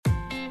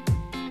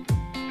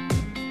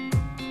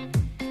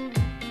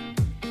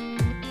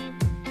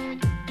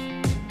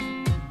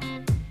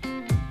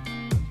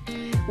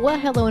Well,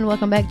 hello and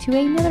welcome back to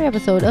another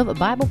episode of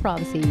Bible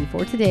Prophecy.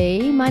 For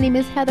today, my name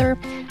is Heather.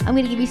 I'm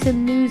going to give you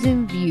some news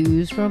and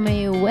views from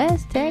a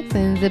West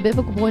Texans, a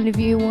biblical point of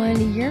view,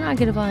 one you're not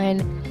going to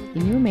find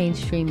in your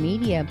mainstream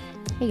media.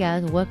 Hey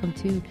guys, welcome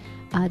to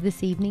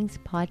this evening's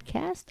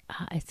podcast.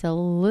 It's a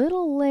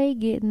little late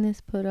getting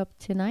this put up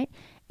tonight,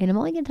 and I'm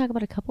only going to talk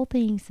about a couple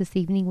things this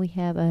evening. We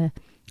have a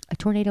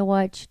tornado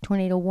watch,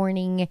 tornado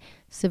warning,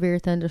 severe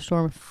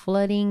thunderstorm,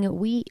 flooding.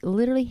 We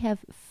literally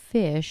have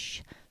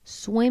fish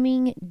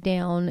swimming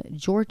down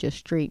Georgia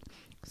Street.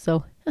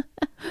 So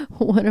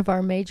one of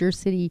our major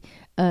city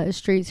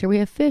streets here, we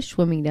have fish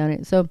swimming down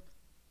it. So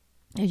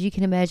as you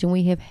can imagine,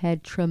 we have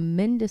had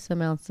tremendous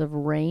amounts of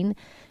rain.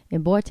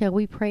 And boy, I tell you,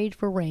 we prayed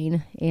for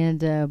rain.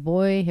 And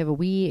boy, have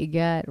we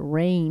got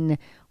rain.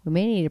 We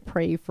may need to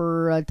pray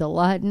for to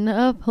lighten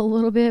up a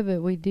little bit,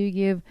 but we do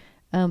give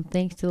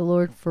thanks to the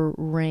Lord for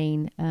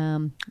rain.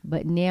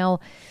 But now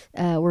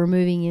we're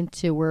moving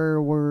into where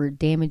we're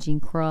damaging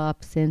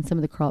crops, and some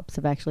of the crops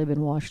have actually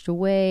been washed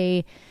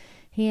away.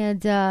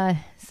 And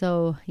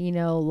so, you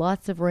know,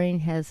 lots of rain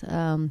has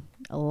a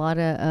lot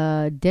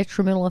of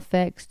detrimental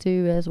effects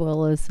too, as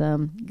well as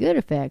good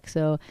effects.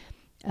 So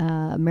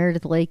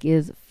Meredith Lake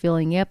is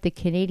filling up. The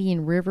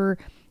Canadian River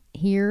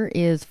here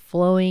is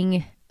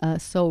flowing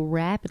so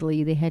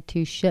rapidly, they had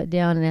to shut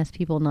down and ask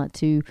people not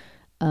to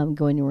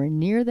go anywhere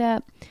near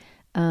that.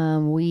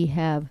 We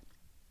have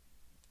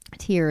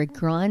Tierra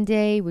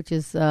Grande, which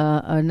is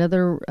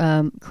another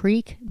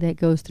creek that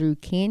goes through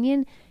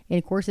Canyon. And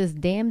of course, it's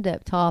dammed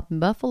up top. And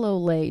Buffalo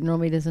Lake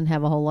normally doesn't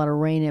have a whole lot of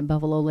rain, and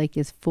Buffalo Lake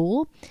is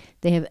full.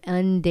 They have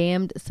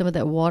undammed some of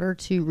that water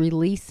to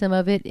release some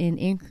of it in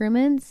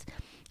increments.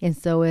 And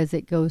so as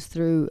it goes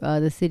through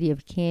the city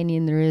of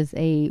Canyon, there is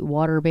a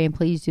water ban.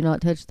 Please do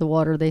not touch the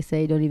water. They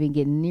say don't even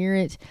get near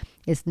it.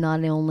 It's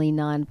not only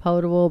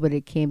non-potable, but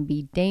it can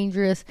be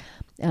dangerous.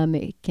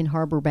 It can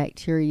harbor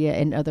bacteria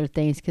and other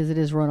things because it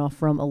is runoff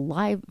from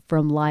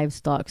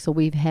livestock. So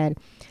we've had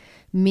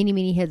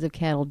many heads of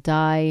cattle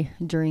die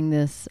during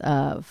this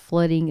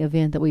flooding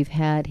event that we've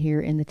had here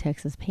in the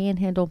Texas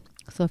Panhandle.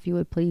 So if you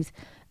would please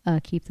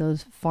keep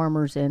those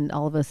farmers and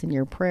all of us in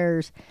your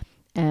prayers.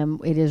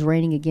 It is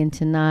raining again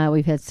tonight.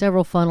 We've had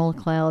several funnel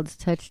clouds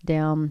touch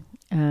down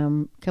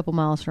a couple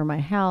miles from my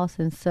house,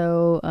 and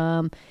so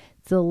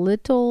it's a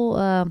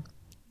little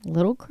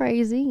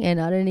crazy. And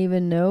I didn't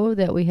even know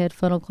that we had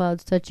funnel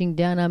clouds touching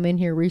down. I'm in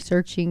here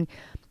researching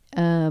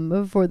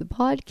for the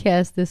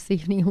podcast this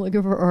evening,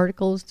 looking for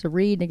articles to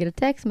read, and I get a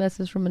text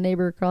message from a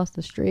neighbor across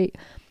the street,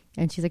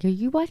 and she's like, "Are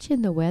you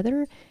watching the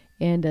weather?"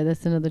 And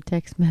that's another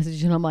text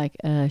message, and I'm like,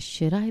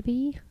 should I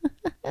be?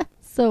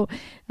 So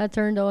I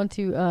turned on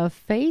to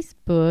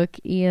Facebook,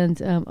 and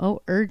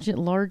urgent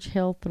large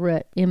health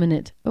threat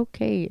imminent.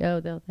 Okay,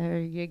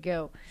 there you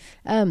go.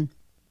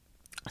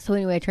 So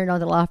anyway, I turned on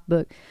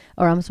the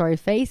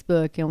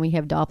Facebook, and we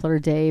have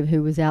Doppler Dave,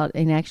 who was out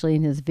and actually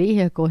in his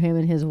vehicle, him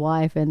and his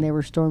wife, and they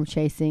were storm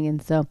chasing.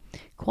 And so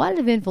quite an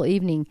eventful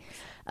evening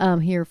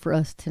here for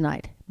us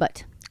tonight.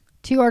 But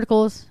two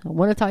articles I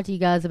want to talk to you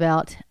guys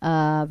about,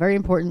 very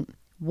important.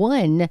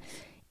 One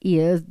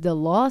is the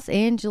Los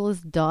Angeles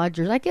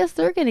Dodgers. I guess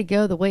they're going to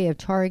go the way of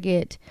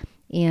Target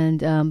and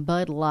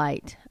Bud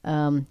Light.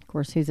 Of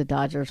course, who's a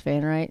Dodgers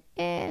fan, right?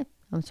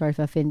 I'm sorry if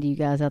I offend you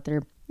guys out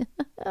there.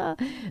 I'm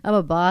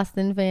a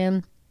Boston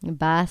fan. I'm a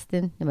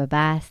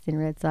Boston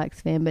Red Sox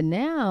fan. But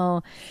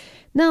now,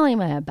 not only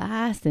am I a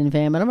Boston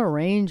fan, but I'm a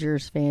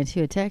Rangers fan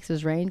too, a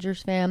Texas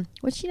Rangers fan.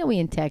 Which, you know, we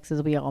in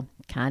Texas, we all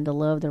kind of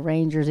love the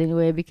Rangers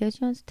anyway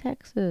because, you know, it's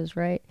Texas,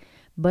 right?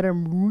 But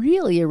I'm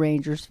really a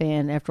Rangers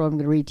fan after what I'm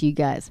going to read to you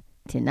guys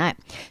tonight.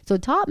 So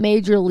top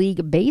Major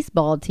League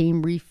Baseball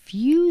team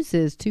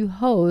refuses to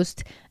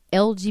host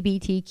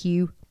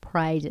LGBTQ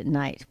Pride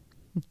Night.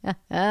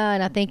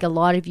 And I think a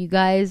lot of you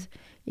guys,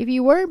 if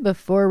you weren't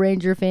before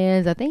Ranger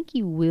fans, I think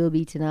you will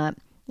be tonight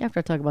after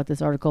I talk about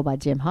this article by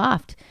Jim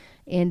Hoft.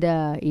 And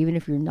even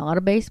if you're not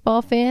a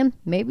baseball fan,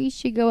 maybe you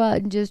should go out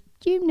and just,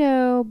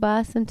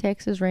 buy some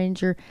Texas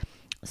Ranger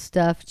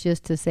stuff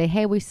just to say,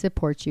 hey, we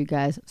support you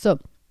guys. So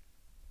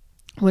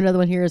another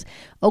one here is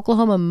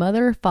Oklahoma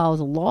mother files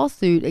a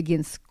lawsuit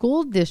against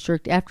school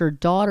district after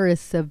daughter is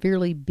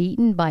severely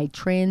beaten by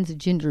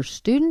transgender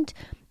student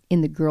in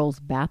the girls'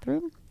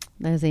 bathroom.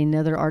 There's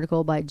another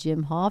article by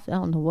Jim Hoft. I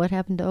don't know what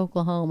happened to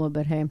Oklahoma,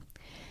 but hey,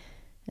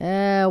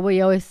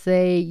 we always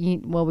say,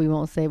 we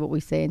won't say what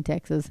we say in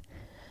Texas.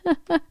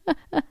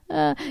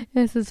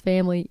 This is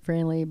family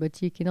friendly,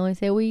 but you can only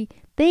say we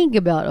think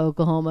about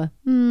Oklahoma.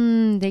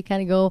 They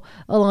kind of go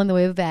along the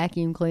way of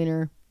vacuum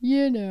cleaner.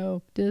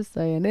 Just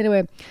saying.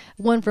 Anyway,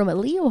 one from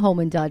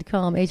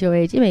LeoHoman.com,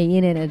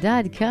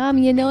 HOHMANN.com.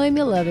 You know him,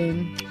 you love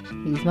him.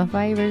 He's my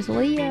favorite.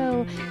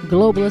 Leo.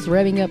 Globalists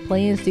revving up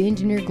plans to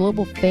engineer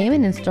global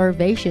famine and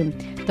starvation.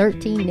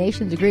 13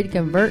 nations agree to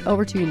convert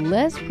over to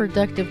less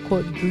productive,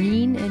 quote,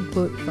 green and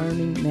quote,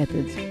 farming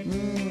methods.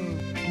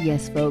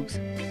 Yes, folks.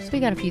 So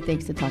we got a few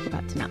things to talk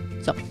about tonight.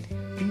 So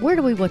where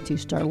do we want to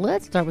start?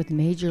 Let's start with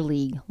Major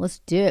League. Let's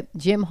do it.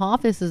 Jim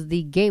Hoft, this is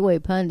the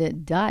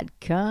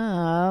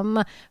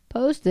GatewayPundit.com,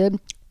 posted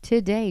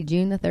today,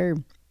 June the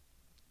 3rd.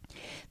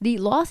 The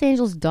Los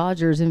Angeles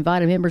Dodgers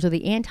invited members of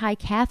the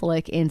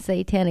anti-Catholic and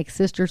Satanic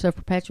Sisters of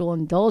Perpetual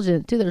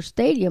Indulgence to their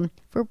stadium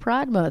for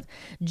Pride Month.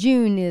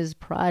 June is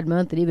Pride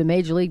Month, and even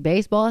Major League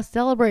Baseball is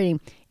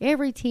celebrating.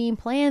 Every team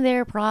planned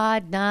their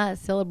Pride Night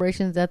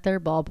celebrations at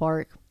their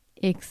ballpark,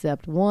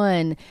 except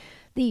one.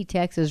 The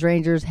Texas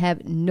Rangers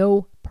have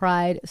no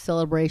Pride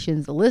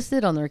celebrations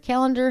listed on their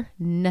calendar.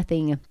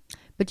 Nothing.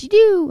 But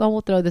I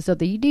will throw this up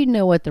there. You do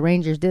know what the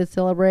Rangers did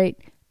celebrate?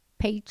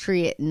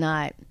 Patriot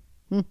Night.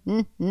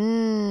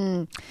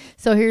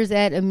 So here's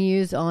at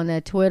Amuse on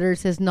Twitter. It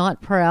says,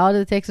 not proud.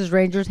 The Texas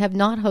Rangers have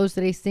not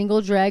hosted a single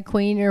drag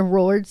queen or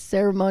award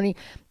ceremony.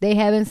 They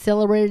haven't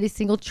celebrated a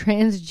single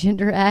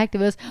transgender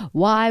activist.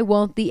 Why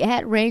won't the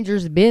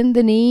 @Rangers bend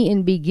the knee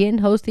and begin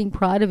hosting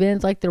pride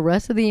events like the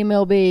rest of the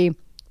MLB?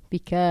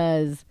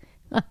 Because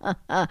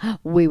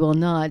we will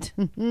not.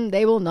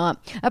 They will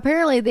not.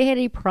 Apparently, they had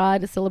a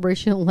Pride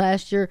celebration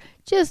last year,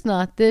 just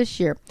not this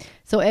year.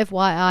 So,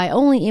 FYI,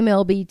 only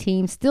MLB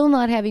teams still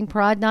not having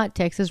Pride Night,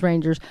 Texas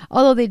Rangers.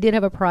 Although they did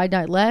have a Pride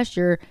Night last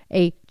year,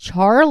 a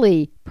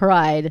Charlie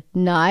Pride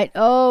Night.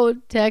 Oh,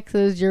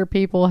 Texas, your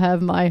people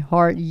have my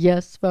heart.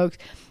 Yes, folks.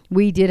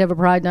 We did have a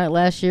Pride Night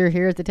last year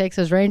here at the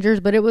Texas Rangers,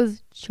 but it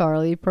was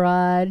Charlie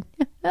Pride.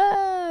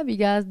 If you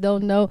guys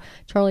don't know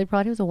Charlie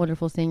Pride, he was a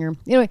wonderful singer.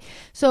 Anyway,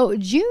 so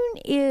June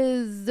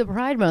is the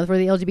Pride Month for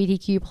the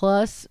LGBTQ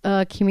plus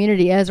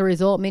community. As a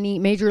result, many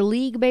Major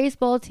League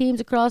Baseball teams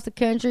across the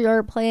country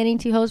are planning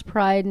to host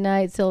Pride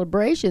Night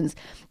celebrations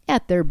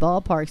at their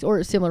ballparks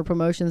or similar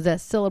promotions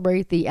that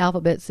celebrate the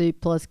Alphabet Soup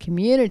Plus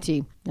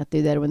community. I'll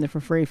do that when they're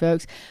for free,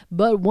 folks.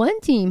 But one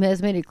team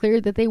has made it clear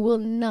that they will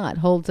not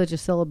hold such a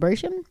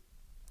celebration.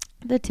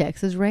 The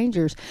Texas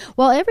Rangers.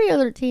 While every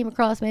other team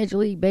across Major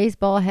League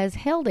Baseball has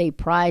held a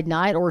Pride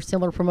Night or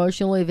similar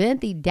promotional event,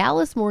 the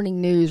Dallas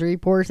Morning News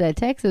reports that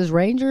Texas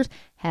Rangers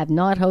have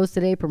not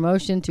hosted a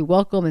promotion to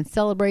welcome and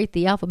celebrate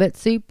the Alphabet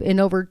Soup in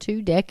over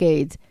 2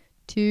 decades.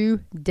 2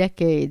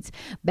 decades.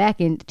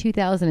 Back in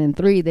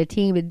 2003, the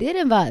team did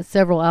invite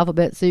several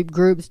Alphabet Soup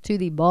groups to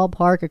the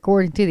ballpark,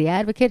 according to the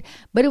Advocate,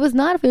 but it was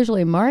not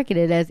officially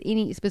marketed as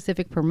any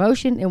specific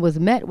promotion and was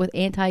met with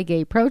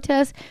anti-gay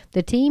protests.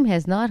 The team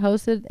has not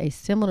hosted a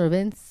similar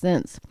event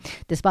since.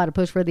 Despite a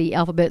push for the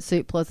Alphabet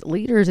Soup Plus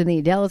leaders in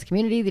the Dallas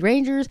community, the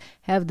Rangers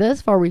have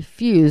thus far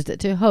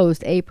refused to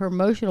host a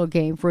promotional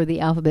game for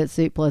the Alphabet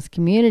Soup Plus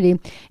community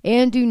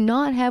and do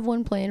not have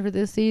one planned for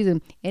this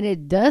season, and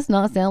it does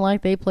not sound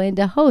like they plan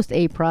to host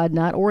a Pride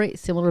Night or a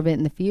similar event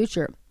in the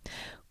future.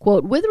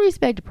 Quote, with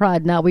respect to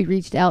Pride Night, we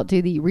reached out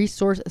to the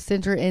Resource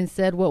Center and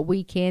said what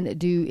we can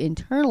do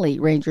internally,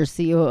 Rangers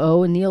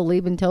COO Neil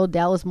Lieben told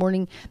Dallas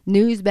Morning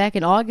News back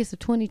in August of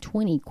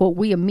 2020. Quote,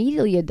 we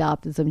immediately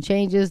adopted some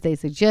changes they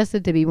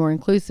suggested to be more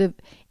inclusive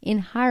in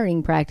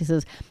hiring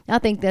practices. I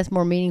think that's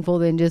more meaningful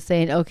than just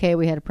saying, okay,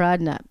 we had a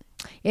Pride Night.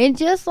 And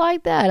just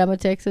like that, I'm a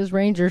Texas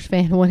Rangers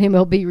fan when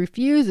MLB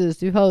refuses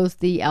to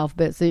host the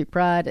Alphabet Soup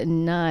Pride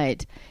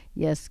Night.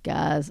 Yes,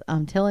 guys,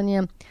 I'm telling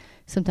you,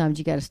 sometimes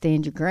you got to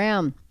stand your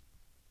ground.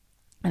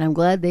 And I'm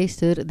glad they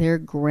stood their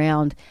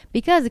ground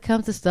because it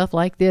comes to stuff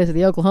like this.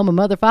 The Oklahoma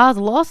mother files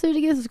a lawsuit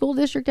against the school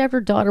district after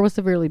her daughter was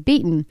severely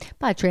beaten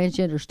by a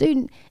transgender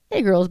student in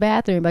a girl's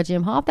bathroom by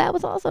Jim Hoff. That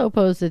was also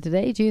posted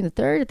today, June the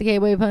 3rd, at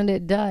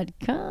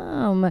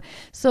thegatewaypundit.com.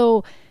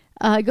 So,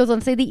 it goes on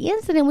to say the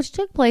incident, which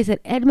took place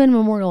at Edmond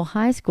Memorial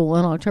High School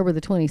on October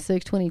the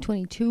 26th,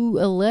 2022,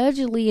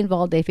 allegedly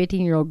involved a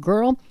 15-year-old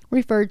girl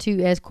referred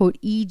to as, quote,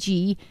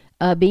 EG,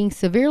 being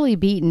severely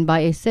beaten by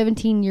a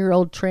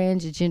 17-year-old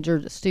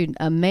transgender student,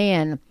 a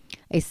man.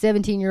 A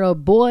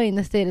 17-year-old boy in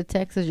the state of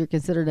Texas, you're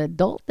considered an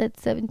adult at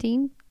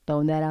 17.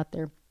 Throwing that out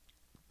there.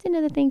 It's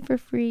another thing for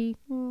free.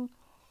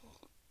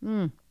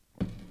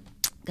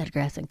 Got to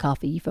grab some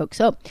coffee, you folks.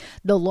 So,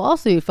 the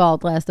lawsuit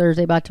filed last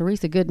Thursday by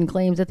Teresa Gooden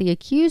claims that the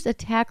accused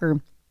attacker,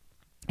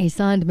 a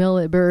signed male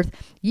at birth,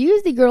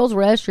 used the girl's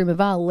restroom in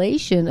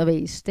violation of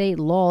a state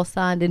law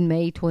signed in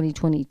May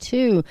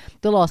 2022.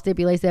 The law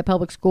stipulates that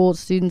public school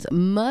students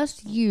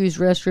must use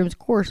restrooms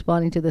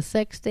corresponding to the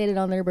sex stated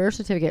on their birth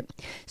certificate.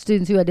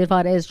 Students who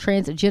identified as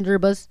transgender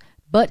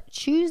but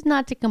choose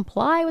not to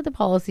comply with the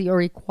policy are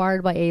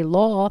required by a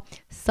law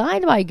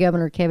signed by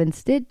Governor Kevin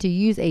Stitt to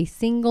use a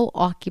single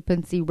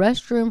occupancy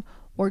restroom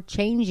or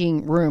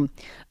changing room.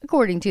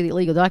 According to the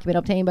legal document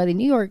obtained by the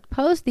New York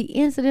Post, the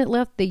incident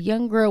left the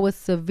young girl with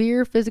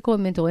severe physical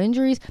and mental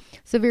injuries,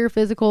 severe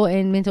physical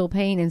and mental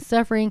pain and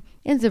suffering,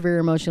 and severe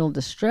emotional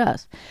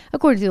distress.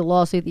 According to the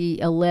lawsuit, the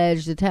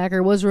alleged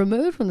attacker was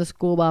removed from the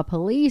school by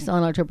police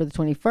on October the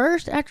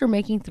 21st after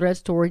making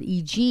threats toward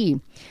EG.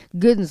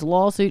 Gooden's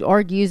lawsuit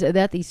argues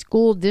that the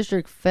school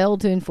district failed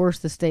to enforce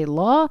the state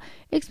law,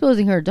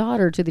 exposing her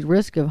daughter to the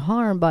risk of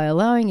harm by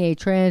allowing a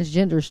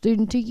transgender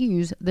student to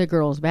use the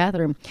girl's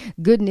bathroom.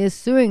 Gooden is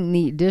suing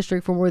the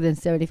district for more than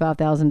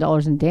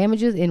 $75,000 in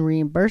damages in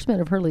reimbursement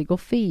of her legal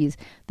fees.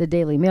 The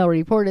Daily Mail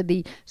reported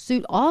the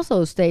suit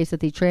also states that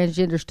the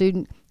transgender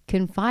student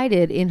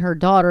confided in her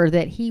daughter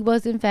that he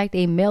was in fact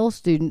a male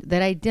student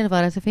that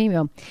identified as a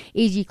female.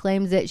 E.G.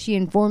 claims that she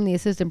informed the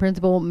assistant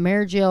principal,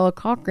 Marigel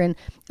Cochran,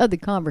 of the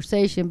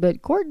conversation,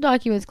 but court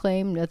documents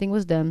claim nothing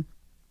was done.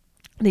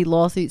 The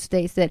lawsuit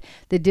states that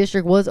the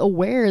district was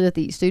aware that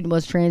the student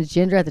was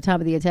transgender at the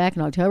time of the attack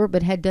in October,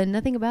 but had done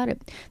nothing about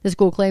it. The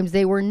school claims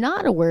they were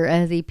not aware,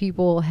 as the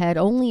pupil had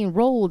only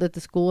enrolled at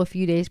the school a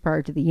few days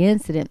prior to the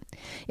incident.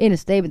 In a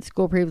statement, the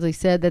school previously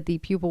said that the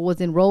pupil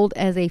was enrolled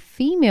as a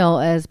female,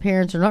 as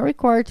parents are not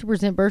required to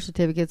present birth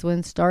certificates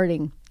when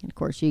starting. And of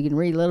course, you can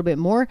read a little bit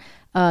more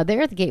there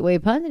at the Gateway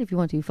Pundit if you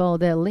want to follow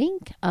that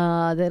link.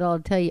 That'll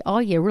tell you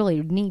all you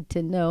really need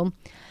to know.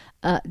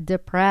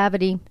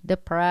 Depravity.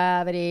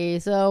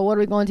 So what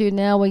are we going to do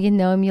now? Well, you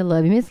know him, you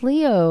love him. It's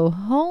Leo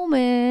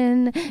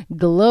Holman,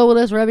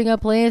 globalist, revving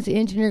up plans to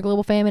engineer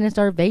global famine and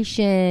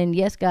starvation.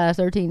 Yes, guys,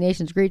 13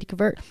 nations agreed to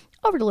convert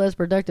over to less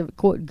productive,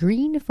 quote,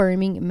 green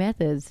farming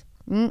methods.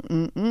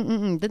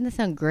 Doesn't that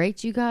sound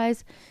great, you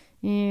guys?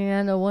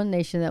 Yeah, I know one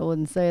nation that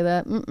wouldn't say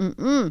that.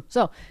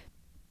 So,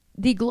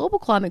 the global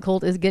climate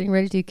cult is getting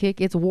ready to kick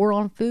its war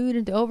on food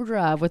into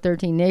overdrive, with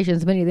 13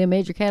 nations, many of them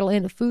major cattle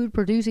and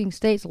food-producing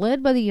states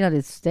led by the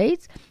United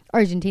States,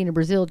 Argentina,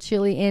 Brazil,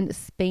 Chile, and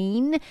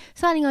Spain,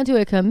 signing onto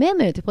a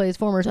commitment to place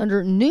farmers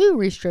under new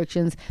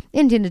restrictions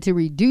intended to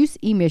reduce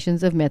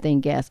emissions of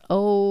methane gas.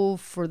 Oh,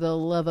 for the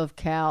love of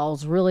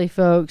cows. Really,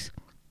 folks?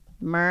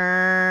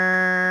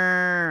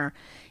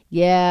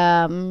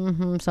 Yeah,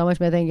 so much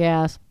methane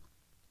gas.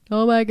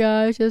 Oh my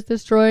gosh, it's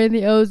destroying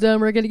the ozone.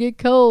 We're going to get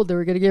cold, then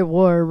we're going to get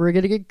warm. We're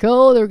going to get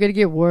cold, then we're going to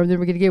get warm, then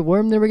we're going to get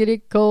warm, then we're going to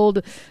get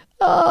cold.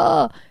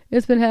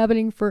 It's been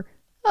happening for,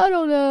 I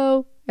don't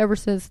know, ever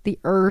since the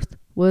earth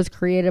was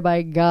created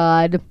by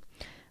God.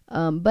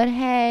 But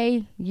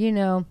hey, you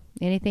know,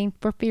 anything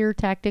for fear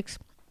tactics.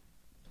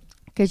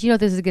 Because you know what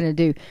this is going to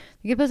do.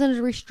 They're going to put us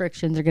under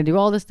restrictions. They're going to do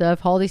all this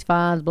stuff, all these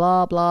fines,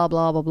 blah, blah,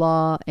 blah, blah,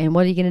 blah. And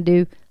what are you going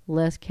to do?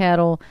 Less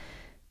cattle,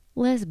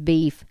 less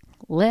beef,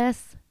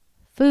 less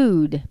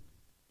food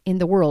in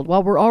the world,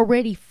 while we're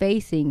already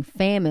facing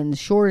famines,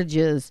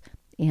 shortages,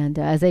 and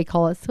as they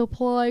call it,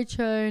 supply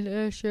chain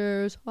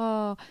issues.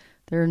 There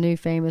are new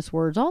famous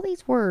words. All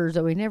these words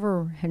that we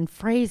never, and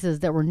phrases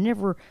that were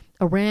never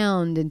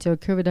around until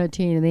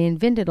COVID-19, and they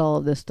invented all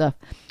of this stuff.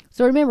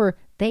 So remember,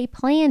 they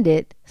planned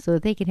it so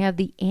that they can have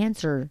the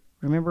answer.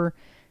 Remember,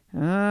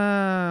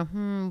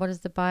 what does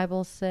the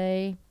Bible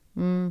say?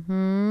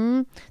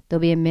 There'll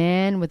be a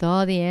man with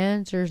all the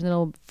answers, and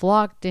they'll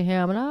flock to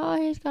him,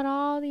 and he's got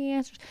all the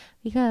answers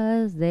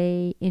because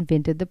they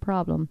invented the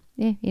problem.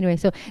 Anyway,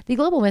 so the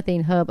Global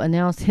Methane Hub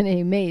announced in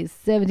a May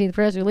 17th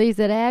press release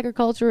that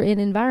agriculture and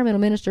environmental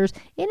ministers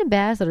and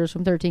ambassadors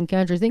from 13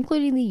 countries,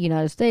 including the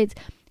United States,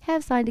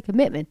 have signed a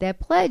commitment that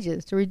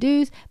pledges to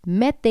reduce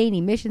methane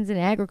emissions in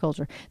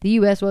agriculture. The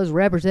U.S. was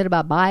represented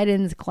by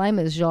Biden's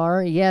climate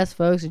czar. Yes,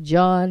 folks,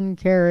 John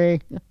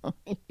Kerry.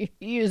 He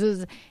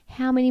uses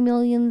how many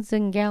millions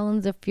and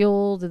gallons of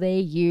fuel do they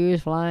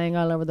use flying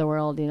all over the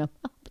world, you know?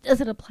 Does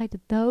it apply to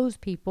those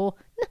people?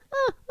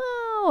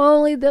 No,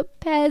 only the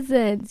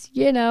peasants,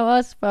 you know,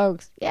 us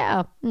folks.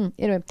 Yeah.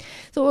 Anyway,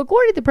 so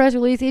according to the press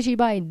release issued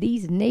by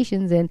these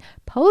nations and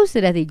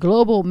posted at the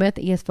Global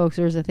Methane, yes, folks,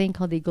 there's a thing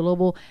called the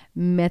Global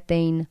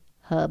Methane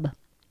Hub.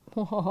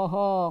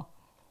 I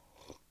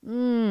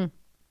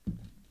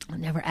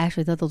never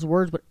actually thought those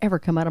words would ever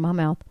come out of my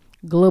mouth.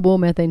 Global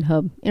Methane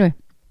Hub. Anyway.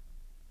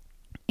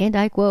 And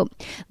I quote,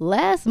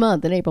 last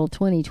month in April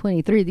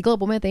 2023, the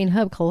Global Methane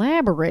Hub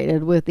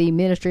collaborated with the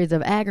Ministries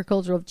of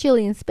Agriculture of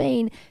Chile and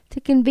Spain to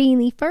convene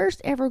the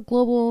first ever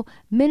global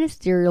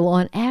ministerial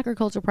on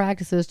agricultural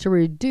practices to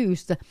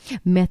reduce the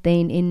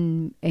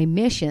methane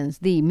emissions.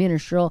 The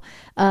ministerial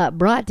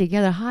brought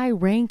together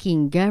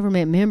high-ranking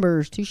government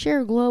members to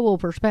share global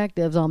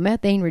perspectives on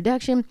methane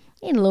reduction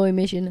in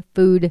low-emission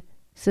food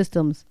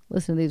systems.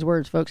 Listen to these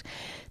words, folks.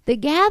 The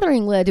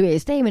gathering led to a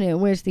statement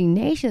in which the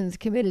nations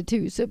committed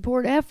to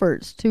support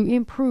efforts to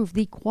improve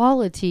the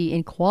quality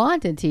and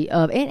quantity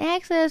of and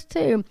access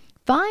to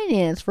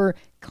finance for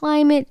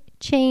climate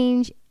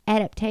change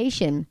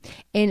adaptation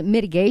and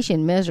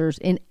mitigation measures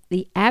in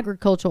the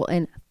agricultural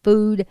and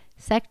food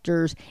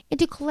sectors, and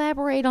to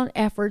collaborate on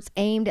efforts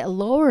aimed at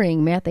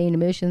lowering methane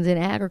emissions in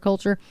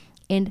agriculture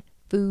and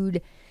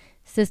food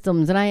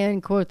systems. And I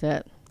unquote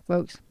that,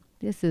 folks.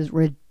 This is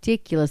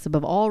ridiculous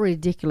above all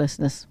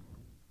ridiculousness.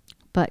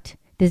 But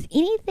does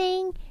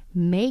anything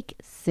make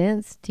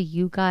sense to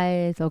you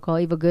guys? I'll call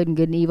evil good and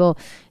good and evil.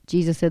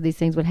 Jesus said these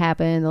things would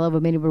happen. The love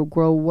of many would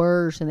grow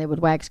worse, and they would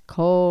wax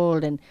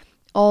cold, and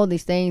all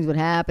these things would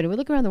happen. And we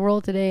look around the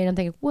world today, and I'm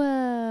thinking,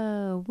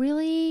 whoa,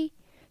 really?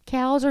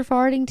 Cows are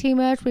farting too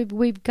much?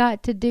 We've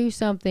got to do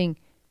something.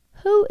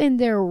 Who in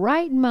their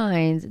right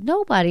minds?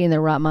 Nobody in their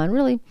right mind,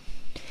 really.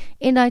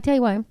 And I tell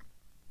you why.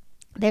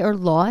 They are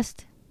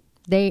lost.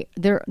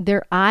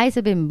 Their eyes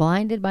have been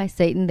blinded by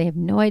Satan. They have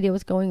no idea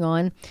what's going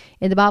on.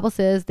 And the Bible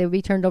says they would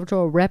be turned over to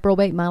a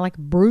reprobate mind, like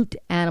brute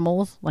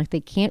animals, like they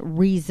can't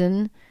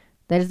reason.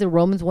 That is the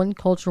Romans 1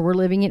 culture we're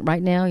living in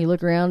right now. You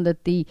look around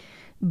at the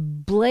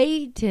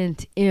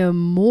blatant,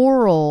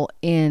 immoral,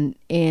 and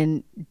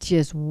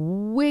just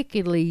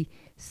wickedly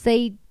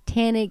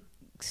satanic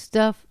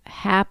stuff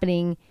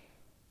happening,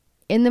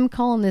 and them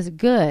calling this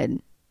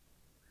good.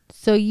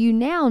 So you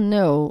now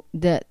know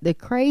that the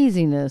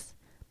craziness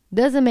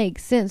doesn't make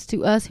sense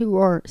to us who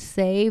are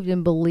saved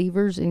and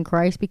believers in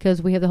Christ,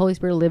 because we have the Holy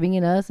Spirit living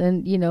in us,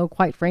 and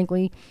quite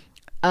frankly,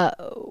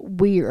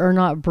 we are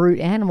not brute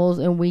animals,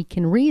 and we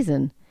can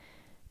reason.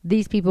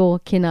 These people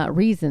cannot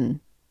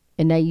reason.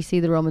 And now you see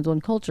the Romans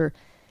 1 culture,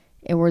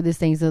 and where this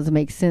thing doesn't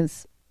make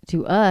sense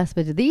to us,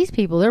 but to these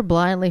people, they're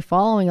blindly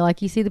following.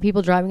 Like you see the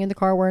people driving in the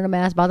car wearing a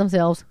mask by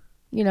themselves.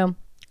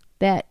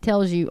 That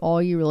tells you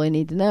all you really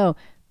need to know.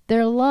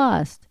 They're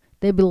lost.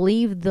 They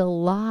believe the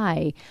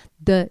lie,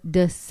 the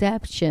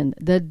deception,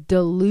 the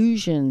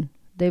delusion.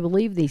 They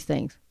believe these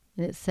things.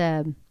 And it's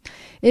sad.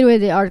 Anyway,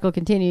 the article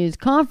continues.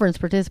 Conference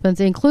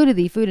participants included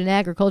the Food and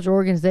Agriculture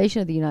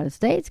Organization of the United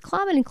States,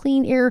 Climate and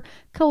Clean Air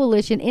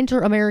Coalition,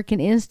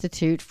 Inter-American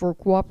Institute for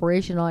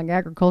Cooperation on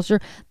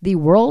Agriculture, the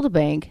World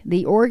Bank,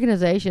 the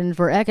Organization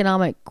for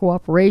Economic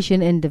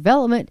Cooperation and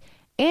Development,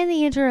 and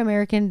the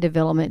Inter-American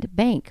Development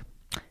Bank.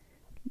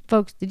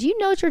 Folks, did you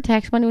know your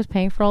tax money was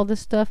paying for all this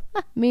stuff?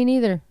 Me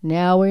neither.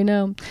 Now we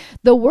know.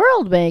 The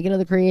World Bank,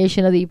 the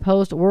creation of the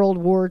post-World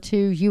War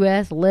II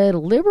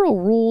U.S.-led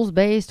liberal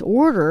rules-based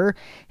order,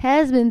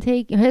 has been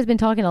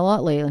talking a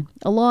lot lately,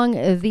 along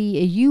the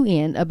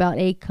UN, about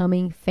a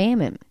coming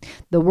famine.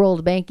 The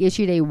World Bank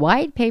issued a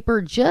white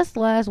paper just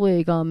last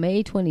week on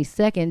May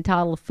 22nd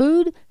titled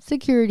Food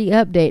Security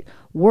Update,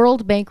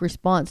 World Bank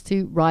Response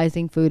to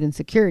Rising Food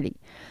Insecurity.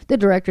 The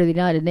director of the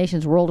United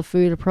Nations World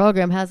Food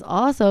Program has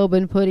also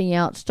been putting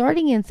out,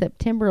 starting in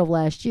September of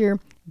last year,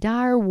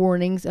 dire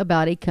warnings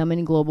about a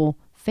coming global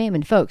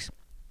famine. Folks,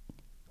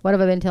 what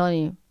have I been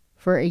telling you?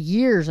 For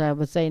years, I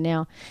would say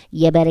now,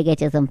 you better get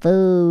you some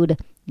food.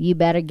 You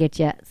better get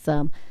you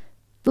some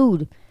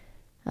food.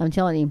 I'm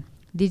telling you,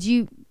 did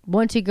you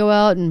want to go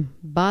out and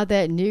buy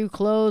that new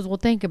clothes? Well,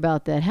 think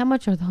about that. How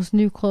much are those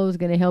new clothes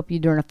going to help you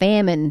during a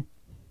famine?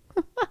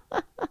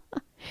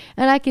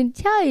 And I can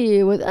tell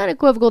you with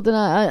unequivocal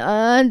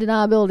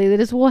undeniability that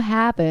this will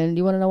happen. Do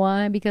you want to know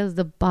why? Because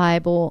the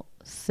Bible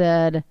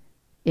said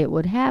it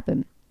would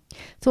happen.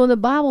 So when the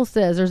Bible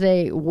says there's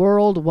a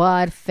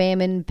worldwide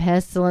famine,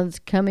 pestilence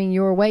coming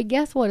your way,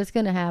 guess what? It's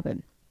going to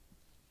happen.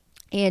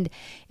 And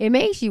it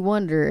makes you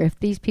wonder if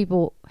these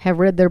people have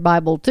read their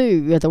Bible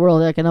too at the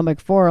World Economic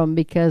Forum,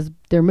 because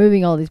they're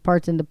moving all these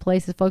parts into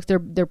places. Folks,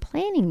 they're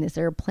planning this.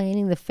 They're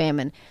planning the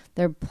famine.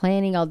 They're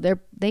planning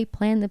they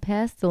plan the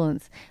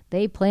pestilence.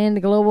 They plan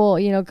the global,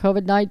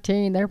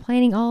 COVID-19. They're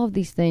planning all of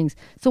these things.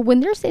 So when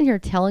they're sitting here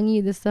telling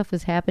you this stuff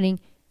is happening,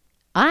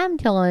 I'm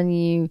telling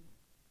you,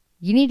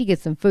 you need to get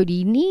some food.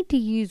 You need to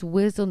use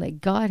wisdom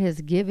that God has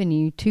given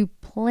you to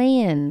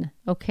plan,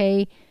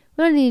 okay?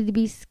 We don't need to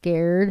be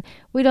scared.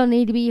 We don't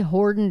need to be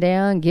hoarding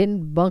down,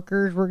 getting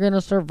bunkers. We're going to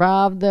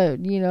survive the,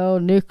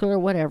 nuclear,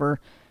 whatever.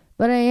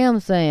 But I am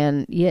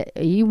saying, yeah,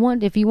 if you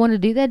want to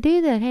do that,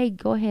 do that. Hey,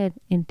 go ahead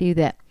and do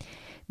that.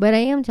 But I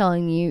am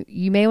telling you,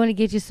 you may want to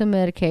get you some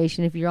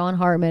medication. If you're on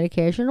heart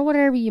medication or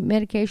whatever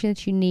medication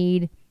that you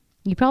need,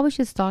 you probably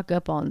should stock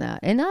up on that.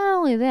 And not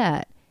only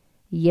that,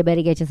 you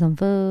better get you some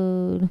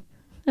food.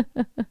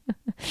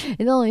 And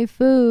not only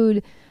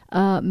food,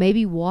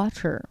 maybe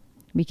water.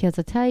 Because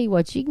I tell you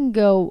what, you can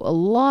go a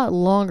lot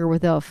longer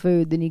without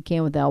food than you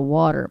can without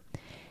water.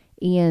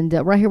 And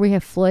right here we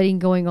have flooding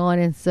going on.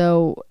 And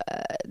so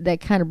that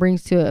kind of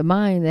brings to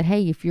mind that,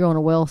 hey, if you're on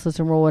a well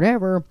system or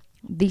whatever,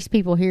 these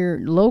people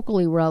here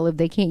locally where I live,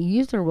 they can't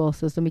use their well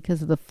system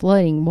because of the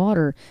flooding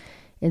water.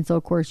 And so,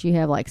 of course, you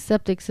have like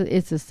septic.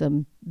 It's just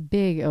some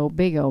big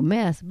old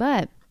mess.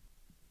 But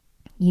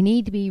you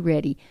need to be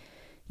ready.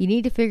 You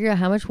need to figure out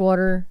how much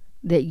water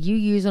that you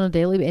use on a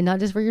daily basis, and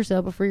not just for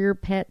yourself, but for your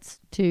pets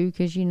too,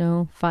 because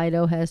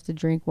Fido has to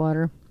drink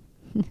water.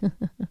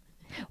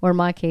 Or in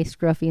my case,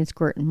 Scruffy and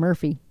Squirt and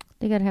Murphy,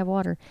 they got to have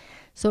water.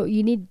 So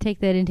you need to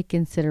take that into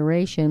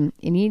consideration,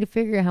 and you need to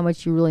figure out how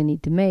much you really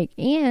need to make.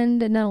 And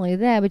not only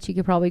that, but you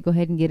could probably go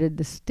ahead and get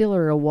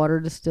a water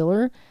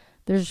distiller.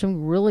 There's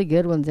some really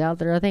good ones out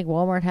there. I think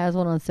Walmart has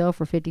one on sale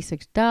for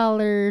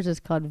 $56. It's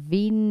called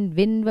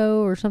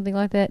Vinvo or something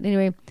like that.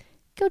 Anyway,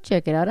 go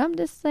check it out. I'm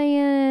just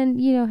saying,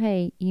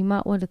 hey, you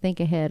might want to think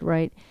ahead,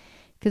 right?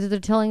 Because if they're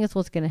telling us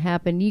what's going to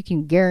happen, you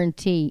can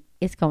guarantee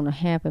it's going to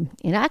happen.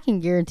 And I can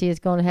guarantee it's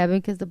going to happen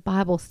because the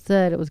Bible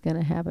said it was going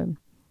to happen.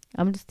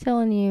 I'm just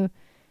telling you,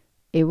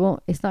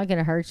 it's not going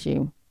to hurt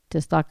you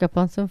to stock up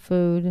on some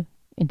food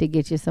and to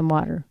get you some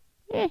water.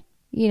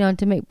 And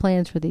to make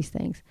plans for these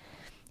things.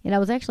 And I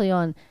was actually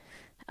on,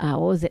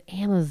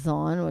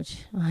 Amazon,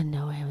 which I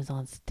know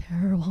Amazon's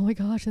terrible. Oh my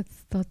gosh,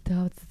 it's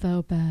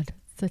so bad.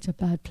 Such a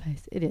bad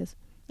place. It is.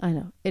 I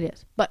know it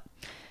is. But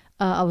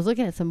I was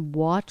looking at some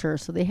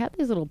waters. So they have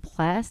these little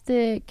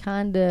plastic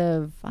kind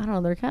of, I don't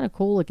know, they're kind of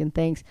cool looking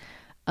things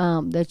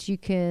that you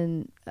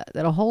can,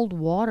 that'll hold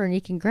water, and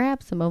you can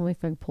grab some of them. If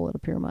I can pull it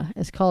up here.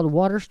 It's called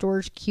Water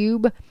Storage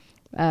Cube.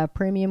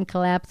 premium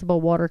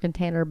collapsible water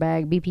container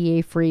bag,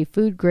 BPA free,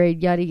 food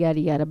grade, yada yada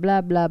yada,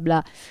 blah blah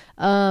blah.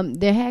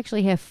 They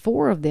actually have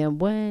 4 of them.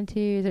 1,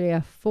 2, 3,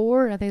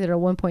 4. I think they're a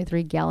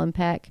 1.3 gallon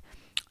pack,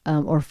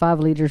 or 5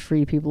 liters for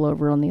you people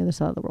over on the other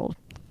side of the world.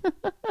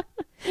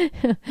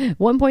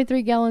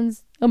 1.3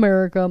 gallons,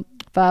 America.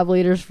 5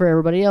 liters for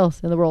everybody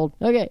else in the world.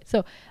 Okay,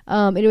 so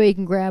anyway, you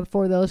can grab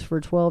 4 of those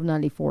for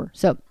 $12.94.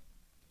 So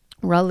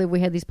Raleigh, we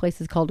had these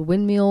places called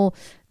Windmill,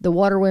 the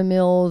water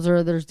windmills,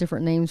 or there's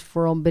different names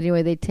for them. But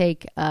anyway, they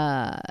take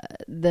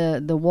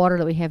the water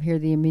that we have here,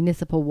 the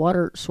municipal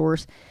water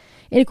source,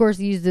 and of course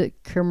use the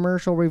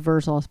commercial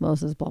reverse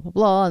osmosis, blah blah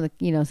blah.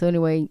 And so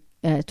anyway,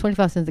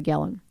 25 cents a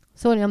gallon.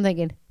 So anyway, I'm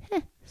thinking,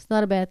 it's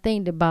not a bad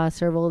thing to buy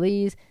several of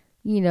these.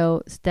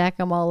 Stack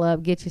them all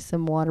up, get you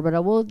some water. But I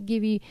will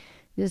give you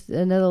just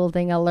another little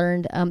thing I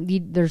learned.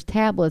 There's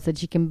tablets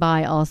that you can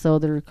buy also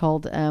that are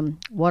called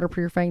water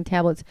purifying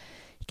tablets.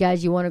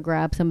 Guys, you want to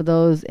grab some of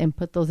those and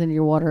put those into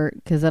your water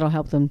because that'll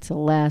help them to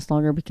last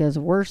longer, because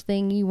the worst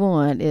thing you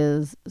want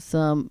is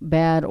some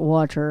bad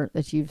water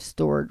that you've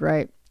stored,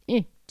 right?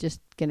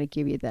 Just going to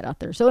give you that out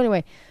there. So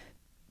anyway,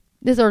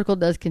 this article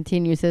does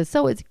continue. It says,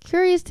 so it's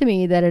curious to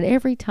me that at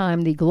every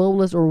time the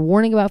globalists are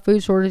warning about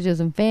food shortages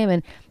and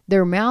famine,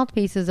 their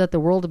mouthpieces at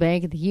the World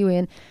Bank, at the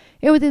UN,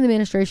 and within the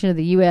administration of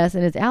the U.S.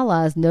 and its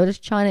allies, notice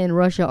China and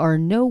Russia are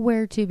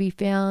nowhere to be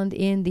found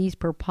in these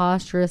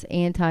preposterous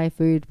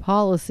anti-food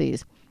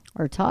policies.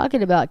 Are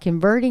talking about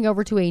converting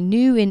over to a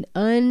new and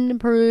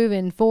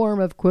unproven form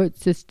of, quote,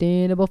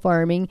 sustainable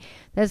farming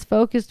that's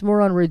focused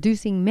more on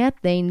reducing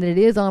methane than it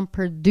is on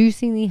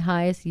producing the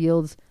highest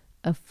yields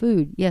of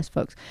food. Yes,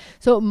 folks.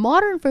 So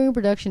modern food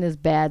production is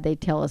bad, they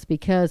tell us,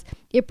 because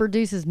it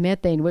produces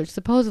methane, which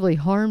supposedly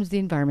harms the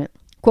environment.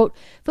 Quote,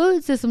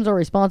 food systems are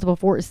responsible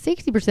for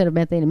 60% of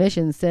methane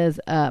emissions, says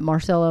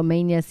Marcelo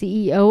Mena,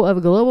 CEO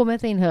of Global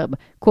Methane Hub.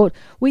 Quote,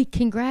 we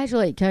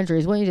congratulate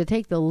countries wanting to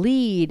take the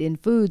lead in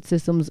food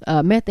systems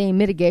methane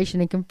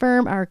mitigation and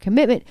confirm our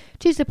commitment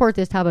to support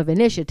this type of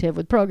initiative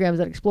with programs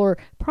that explore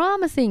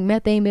promising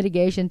methane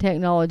mitigation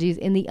technologies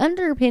and the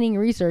underpinning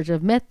research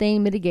of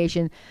methane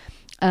mitigation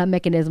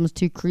mechanisms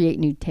to create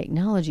new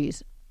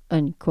technologies,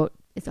 unquote.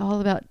 It's all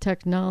about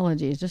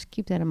technologies. Just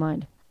keep that in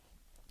mind.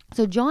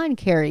 So John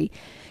Kerry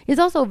is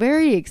also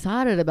very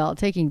excited about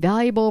taking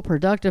valuable,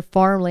 productive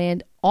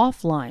farmland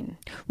offline,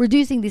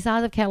 reducing the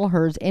size of cattle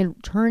herds, and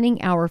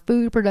turning our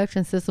food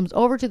production systems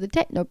over to the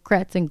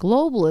technocrats and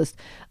globalists,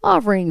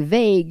 offering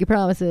vague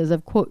promises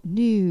of, quote,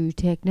 new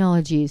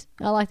technologies.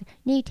 I like that.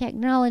 New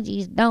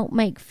technologies don't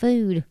make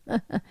food.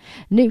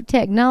 New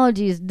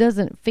technologies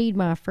doesn't feed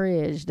my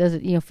fridge,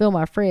 doesn't fill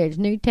my fridge.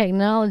 New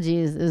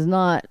technologies is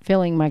not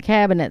filling my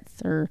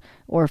cabinets or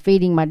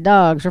feeding my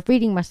dogs or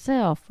feeding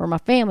myself or my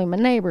family, my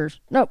neighbors.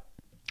 Nope.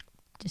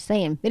 Just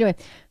saying. Anyway,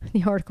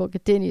 the article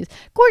continues.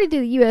 According to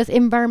the U.S.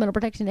 Environmental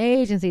Protection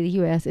Agency, the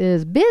U.S.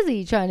 is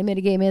busy trying to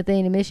mitigate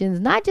methane emissions,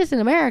 not just in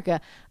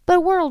America,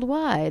 but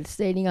worldwide,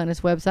 stating on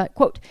its website,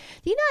 quote,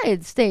 the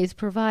United States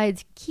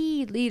provides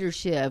key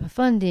leadership,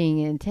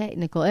 funding, and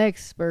technical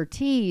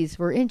expertise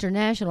for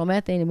international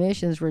methane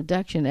emissions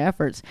reduction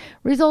efforts,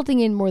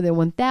 resulting in more than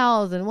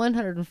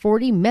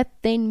 1,140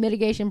 methane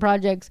mitigation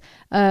projects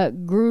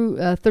grew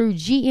through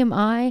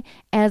GMI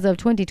as of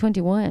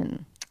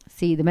 2021.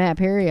 See the map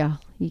here.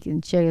 You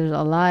can check. There's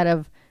a lot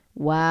of,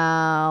 we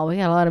got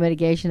a lot of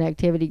mitigation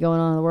activity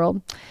going on in the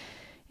world.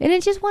 And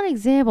it's just one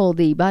example.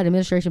 The Biden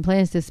administration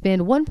plans to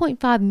spend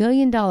 $1.5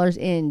 million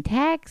in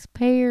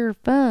taxpayer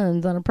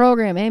funds on a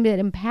program aimed at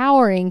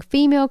empowering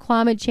female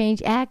climate change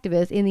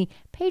activists in the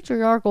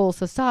Patriarchal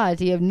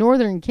Society of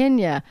Northern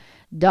Kenya.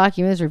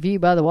 Documents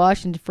reviewed by the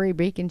Washington Free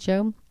Beacon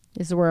show.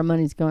 This is where our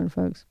money's going,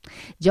 folks.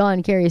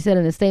 John Kerry said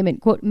in a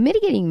statement, quote,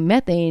 mitigating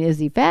methane is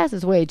the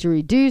fastest way to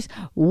reduce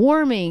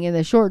warming in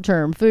the short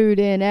term. Food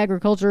and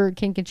agriculture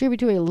can contribute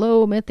to a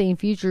low methane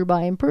future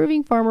by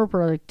improving farmer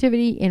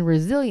productivity and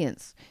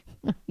resilience.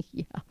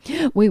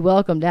 Yeah. We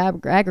welcomed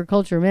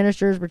agriculture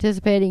ministers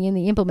participating in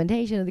the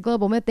implementation of the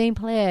Global Methane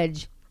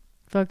Pledge.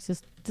 Folks,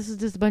 this is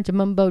just a bunch of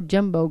mumbo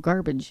jumbo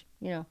garbage,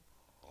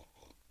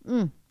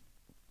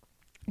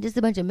 Just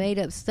a bunch of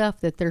made-up stuff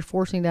that they're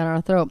forcing down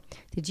our throat.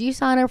 Did you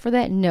sign up for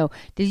that? No.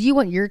 Did you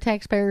want your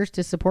taxpayers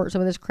to support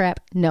some of this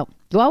crap? No.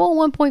 Do I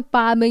want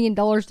 $1.5 million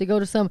to go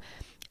to some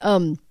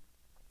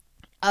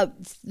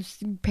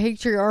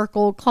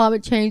patriarchal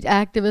climate change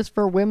activist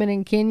for women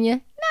in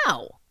Kenya?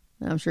 No.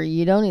 I'm sure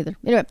you don't either.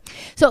 Anyway,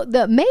 so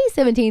the May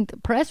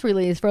 17th press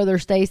release further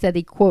states that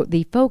the, quote,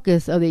 the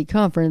focus of the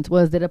conference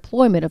was the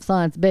deployment of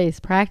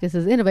science-based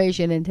practices,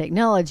 innovation, and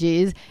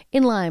technologies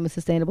in line with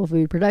sustainable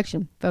food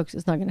production. Folks,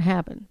 it's not going to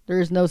happen.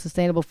 There is no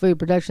sustainable food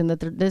production.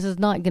 This is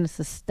not going to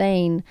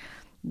sustain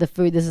the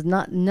food. This is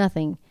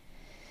nothing.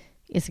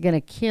 It's going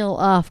to kill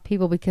off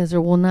people because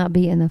there will not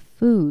be enough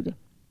food.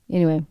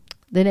 Anyway,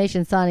 the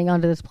nations signing on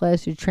to this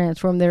pledge to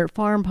transform their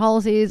farm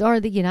policies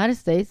are the United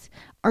States,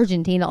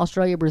 Argentina,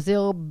 Australia,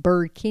 Brazil,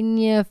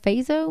 Burkina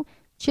Faso,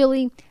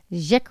 Chile,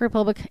 Czech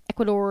Republic,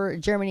 Ecuador,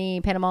 Germany,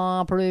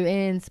 Panama, Peru,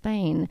 and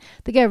Spain.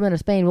 The government of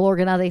Spain will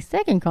organize a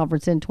second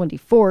conference in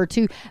 2024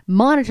 to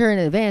monitor and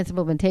advance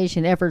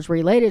implementation efforts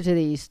related to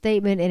the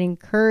statement and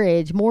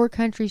encourage more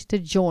countries to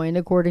join,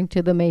 according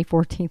to the May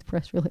 14th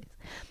press release.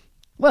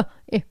 Well,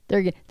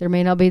 there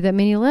may not be that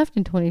many left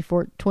in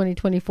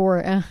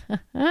 2024.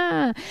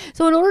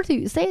 So in order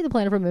to save the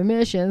planet from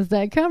emissions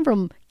that come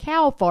from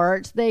cow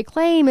farts, they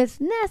claim it's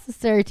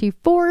necessary to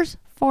force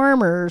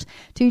farmers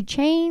to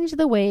change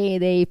the way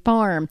they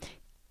farm.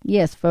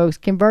 Yes, folks,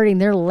 converting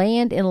their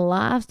land and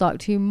livestock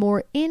to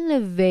more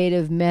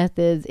innovative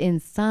methods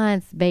in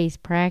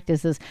science-based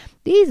practices.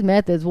 These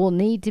methods will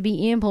need to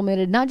be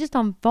implemented not just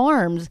on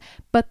farms,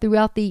 but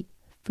throughout the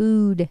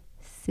food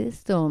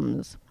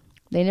systems.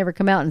 They never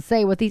come out and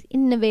say what these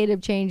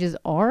innovative changes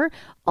are,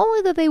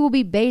 only that they will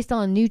be based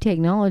on new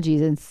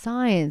technologies and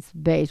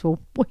science-based.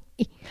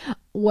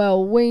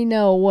 Well, we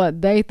know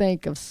what they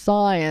think of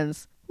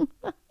science.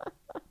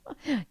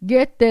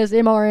 Get this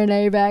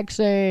mRNA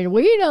vaccine.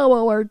 We know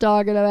what we're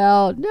talking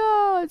about.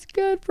 No, it's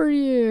good for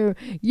you.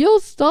 You'll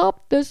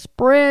stop the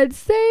spread.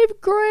 Save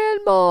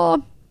grandma.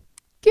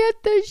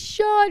 Get this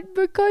shot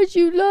because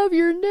you love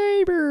your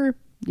neighbor.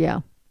 Yeah.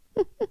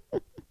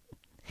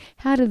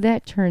 How did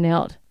that turn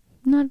out?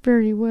 Not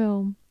very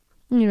well.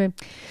 Anyway,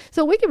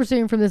 so we can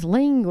presume from this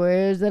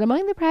language that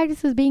among the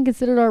practices being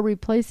considered are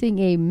replacing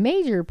a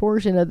major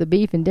portion of the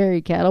beef and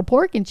dairy cattle,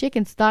 pork and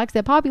chicken stocks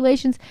that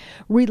populations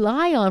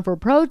rely on for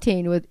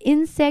protein with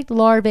insect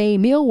larvae,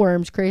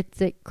 mealworms,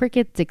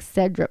 crickets,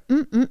 etc.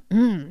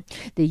 The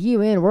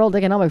UN, World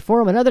Economic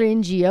Forum, and other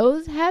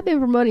NGOs have been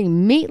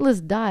promoting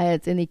meatless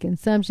diets and the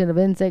consumption of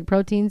insect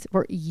proteins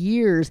for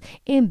years,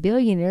 and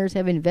billionaires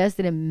have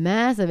invested in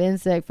massive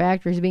insect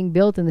factories being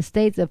built in the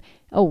states of,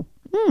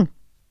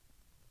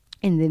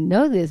 and they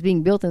know this,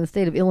 being built in the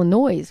state of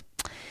Illinois,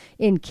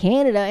 in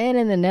Canada, and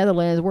in the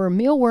Netherlands, where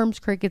mealworms,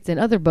 crickets, and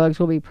other bugs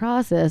will be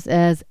processed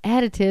as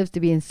additives to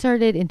be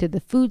inserted into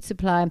the food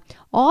supply,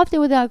 often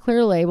without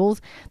clear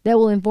labels that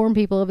will inform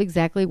people of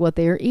exactly what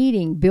they are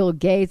eating. Bill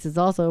Gates is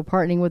also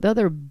partnering with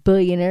other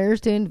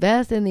billionaires to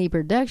invest in the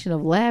production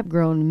of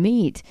lab-grown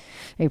meat,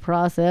 a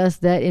process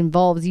that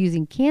involves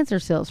using cancer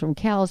cells from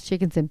cows,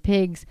 chickens, and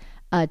pigs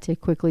to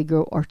quickly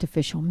grow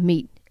artificial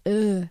meat.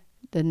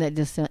 Doesn't that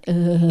just sound,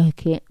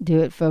 can't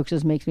do it, folks.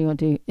 Just makes me want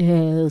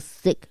to,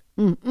 sick.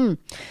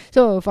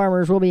 So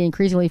farmers will be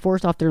increasingly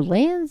forced off their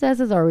lands,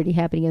 as is already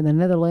happening in the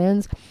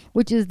Netherlands,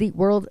 which is the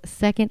world's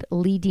second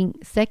leading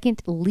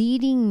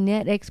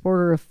net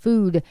exporter of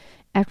food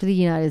after the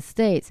United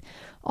States.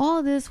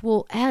 All this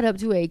will add up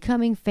to a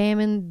coming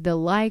famine, the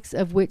likes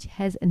of which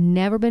has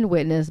never been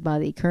witnessed by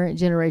the current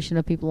generation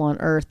of people on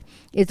Earth.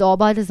 It's all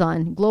by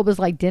design. Globalists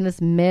like Dennis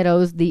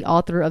Meadows, the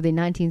author of the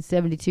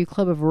 1972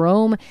 Club of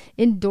Rome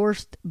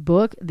endorsed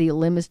book, The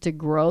Limits to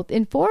Growth,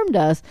 informed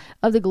us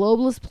of the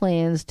globalist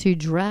plans to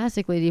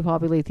drastically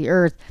depopulate the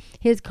Earth.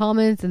 His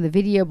comments in the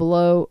video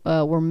below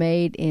were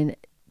made in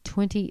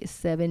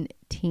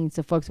 2017.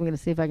 So, folks, I'm going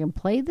to see if I can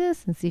play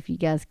this and see if you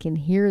guys can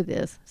hear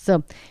this.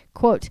 So,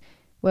 quote,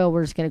 well,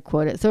 we're just going to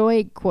quote it. So,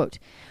 a quote,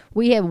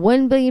 we have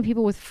 1 billion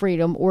people with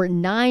freedom, or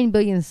 9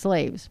 billion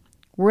slaves.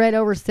 We're at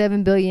over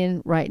 7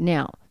 billion right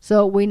now.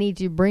 So we need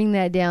to bring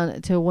that down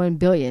to 1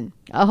 billion.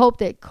 I hope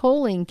that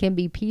culling can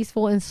be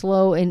peaceful and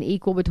slow and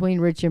equal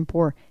between rich and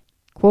poor.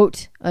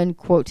 Quote,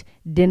 unquote,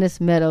 Dennis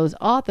Meadows,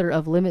 author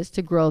of Limits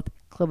to Growth,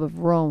 Club of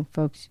Rome,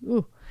 folks.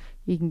 Ooh,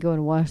 you can go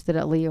and watch that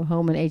at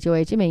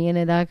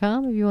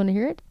leohoman.com if you want to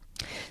hear it.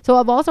 So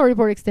I've also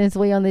reported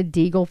extensively on the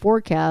Deagle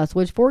forecast,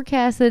 which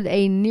forecasted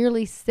a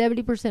nearly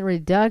 70%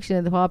 reduction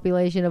in the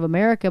population of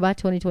America by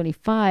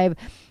 2025,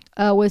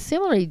 with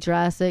similarly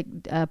drastic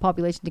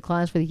population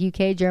declines for the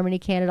UK, Germany,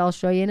 Canada,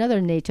 Australia, and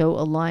other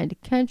NATO-aligned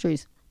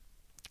countries.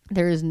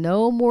 There is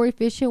no more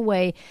efficient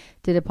way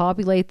to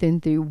depopulate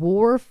than through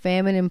war,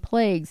 famine, and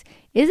plagues.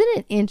 Isn't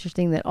it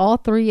interesting that all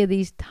three of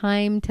these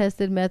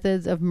time-tested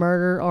methods of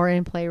murder are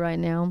in play right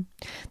now?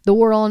 The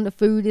war on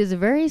food is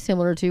very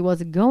similar to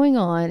what's going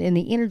on in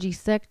the energy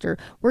sector,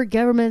 where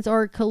governments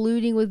are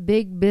colluding with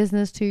big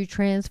business to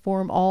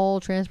transform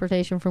all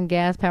transportation from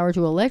gas power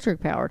to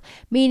electric power,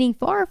 meaning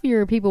far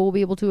fewer people will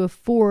be able to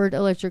afford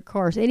electric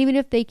cars. And even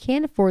if they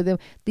can afford them,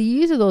 the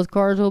use of those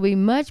cars will be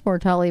much more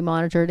tightly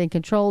monitored and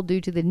controlled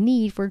due to the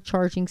need for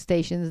charging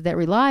stations that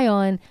rely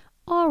on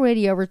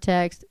already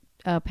overtaxed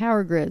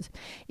power grids.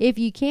 If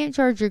you can't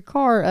charge your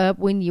car up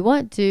when you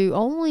want to,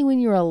 only when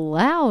you're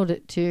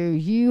allowed to,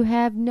 you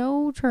have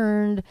now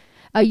turned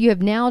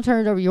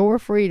over your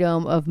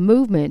freedom of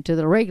movement to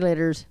the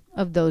regulators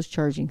of those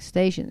charging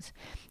stations.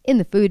 In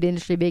the food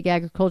industry, big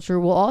agriculture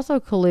will also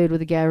collude with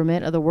the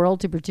government of the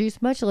world to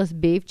produce much less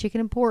beef,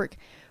 chicken, and pork,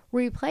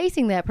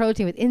 replacing that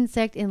protein with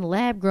insect and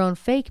lab-grown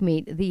fake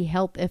meat, the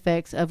health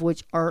effects of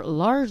which are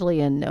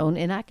largely unknown,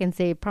 and I can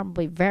say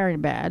probably very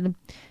bad.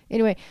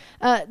 Anyway,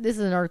 this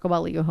is an article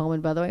about Leo Homan,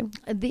 by the way.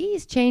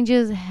 These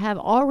changes have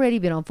already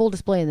been on full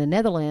display in the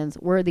Netherlands,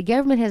 where the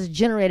government has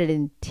generated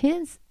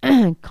intense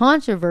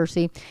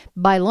controversy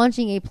by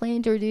launching a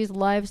plan to reduce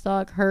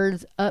livestock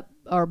herds up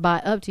or by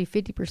up to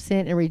 50%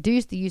 and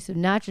reduce the use of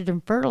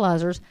nitrogen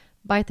fertilizers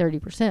by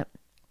 30%.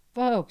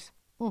 Folks,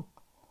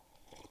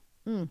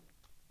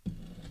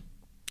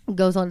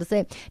 goes on to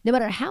say, no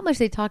matter how much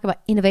they talk about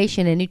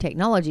innovation and new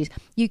technologies,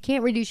 you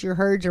can't reduce your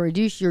herds or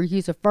reduce your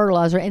use of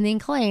fertilizer and then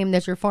claim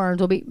that your farms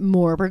will be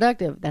more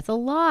productive. That's a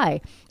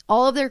lie.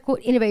 All of their,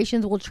 quote,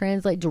 innovations will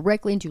translate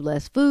directly into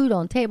less food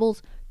on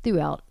tables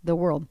throughout the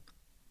world.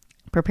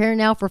 Prepare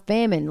now for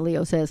famine,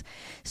 Leo says.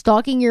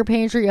 Stocking your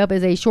pantry up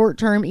is a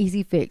short-term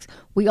easy fix.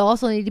 We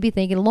also need to be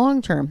thinking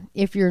long-term.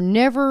 If you've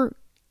never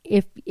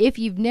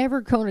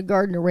grown a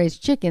garden or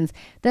raised chickens,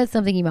 that's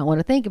something you might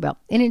want to think about.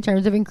 And in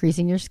terms of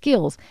increasing your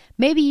skills,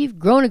 maybe you've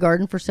grown a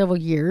garden for several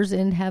years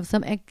and have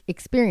some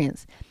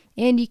experience.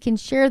 And you can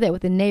share that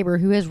with a neighbor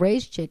who has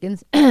raised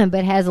chickens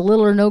but has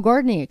little or no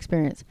gardening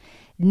experience.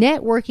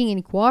 Networking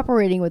and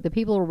cooperating with the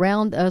people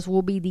around us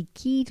will be the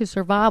key to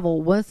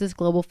survival once this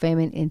global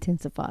famine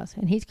intensifies.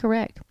 And he's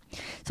correct.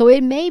 So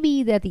it may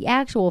be that the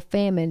actual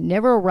famine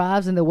never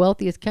arrives in the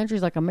wealthiest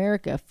countries like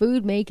America.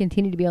 Food may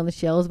continue to be on the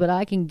shelves, but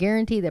I can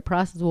guarantee that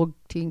prices will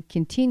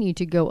continue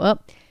to go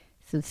up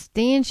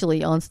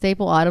substantially on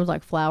staple items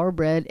like flour,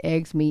 bread,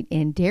 eggs, meat,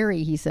 and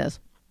dairy, he says.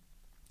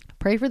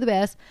 Pray for the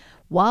best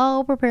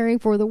while preparing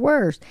for the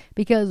worst,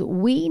 because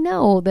we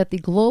know that the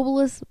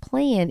globalist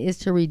plan is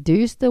to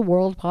reduce the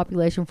world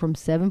population from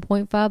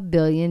 7.5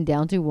 billion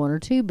down to 1 or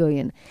 2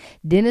 billion.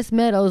 Dennis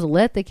Meadows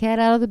let the cat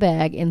out of the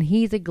bag, and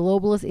he's a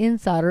globalist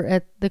insider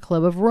at the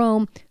Club of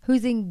Rome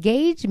whose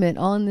engagement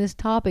on this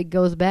topic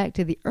goes back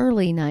to the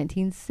early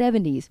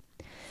 1970s.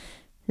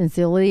 And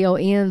so Leo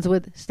ends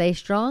with, stay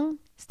strong,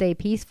 stay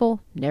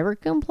peaceful, never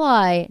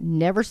comply,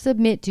 never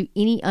submit to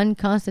any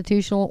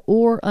unconstitutional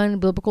or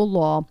unbiblical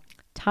law.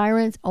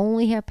 Tyrants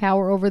only have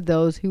power over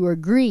those who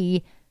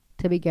agree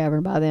to be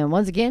governed by them.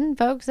 Once again,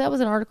 folks, that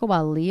was an article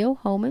by Leo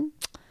Hohmann.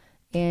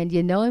 And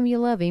you know him, you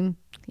love him.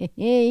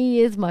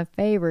 He is my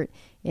favorite.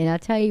 And I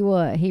tell you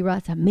what, he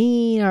writes a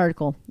mean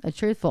article, a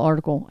truthful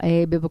article,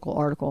 a biblical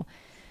article.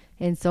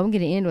 And so I'm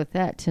going to end with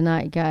that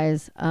tonight,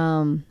 guys.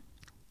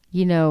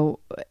 You know,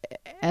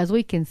 as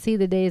we can see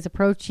the days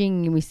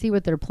approaching and we see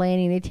what they're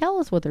planning, they tell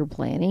us what they're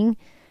planning.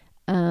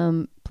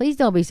 Please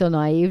don't be so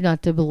naive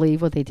not to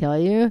believe what they tell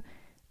you.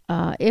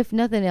 If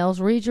nothing else,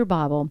 read your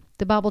Bible.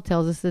 The Bible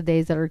tells us the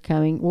days that are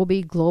coming will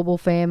be global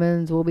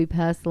famines, will be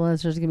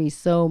pestilence. There's going to be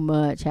so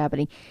much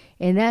happening.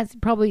 And that's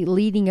probably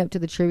leading up to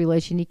the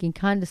tribulation. You can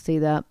kind of see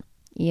that.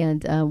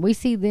 And we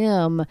see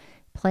them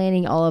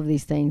planning all of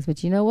these things.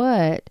 But you know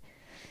what?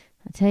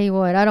 I tell you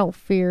what, I don't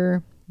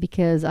fear,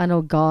 because I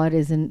know God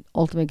is in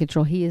ultimate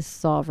control. He is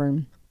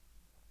sovereign.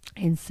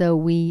 And so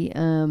we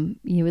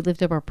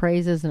lift up our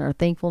praises and our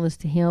thankfulness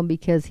to him,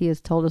 because he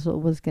has told us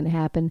what was going to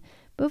happen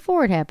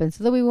before it happens,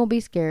 so that we won't be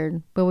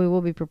scared, but we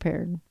will be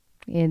prepared.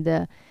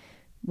 And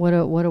what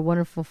a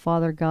wonderful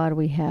Father God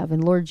we have.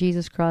 And Lord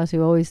Jesus Christ,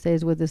 who always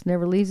stays with us,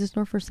 never leaves us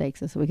nor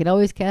forsakes us. So we can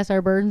always cast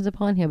our burdens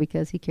upon him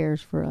because he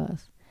cares for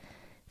us.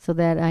 So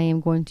that I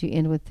am going to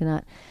end with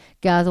tonight.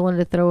 Guys, I wanted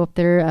to throw up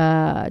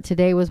there,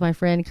 today was my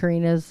friend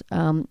Karina's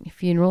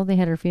funeral. They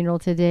had her funeral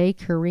today,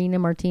 Karina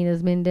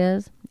Martinez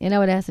Mendez. And I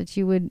would ask that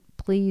you would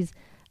please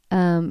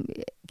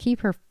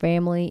keep her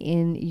family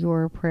in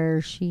your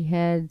prayers. She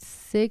had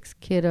 6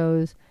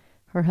 kiddos,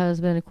 her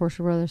husband, of course,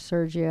 her brother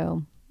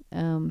Sergio.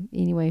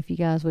 Anyway, if you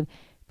guys would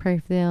pray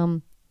for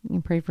them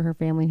and pray for her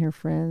family and her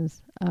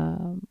friends,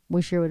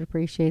 we sure would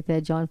appreciate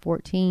that. John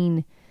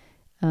 14,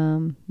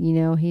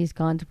 he's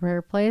gone to prepare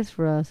a place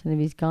for us. And if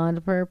he's gone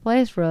to prepare a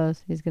place for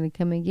us, he's going to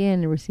come again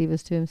and receive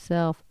us to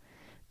himself,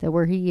 that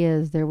where he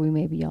is, there we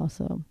may be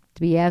also.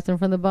 To be absent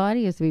from the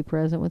body is to be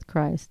present with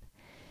Christ.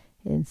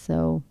 And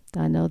so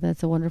I know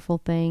that's a wonderful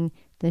thing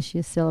that she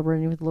is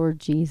celebrating with Lord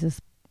Jesus.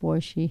 Boy,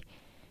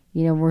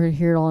 we're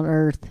here on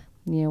earth.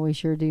 We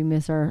sure do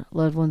miss our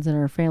loved ones and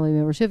our family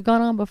members who have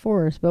gone on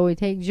before us, but we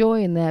take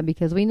joy in that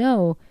because we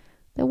know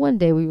that one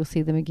day we will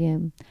see them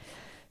again.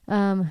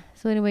 So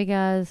anyway,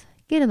 guys,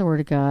 get in the Word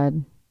of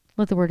God.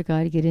 Let the Word of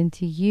God get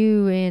into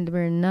you. And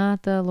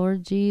Maranatha,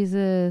 Lord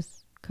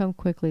Jesus, come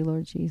quickly,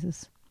 Lord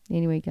Jesus.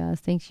 Anyway,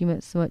 guys, thanks you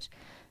so much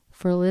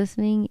for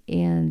listening.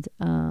 And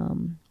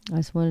I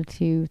just wanted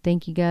to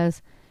thank you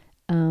guys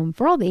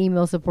for all the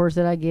email supports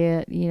that I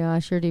get. I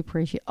sure do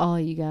appreciate all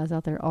of you guys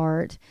out there,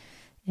 Art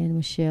and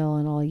Michelle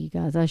and all you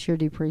guys. I sure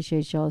do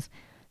appreciate y'all's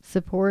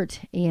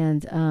support,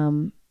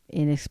 and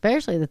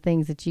especially the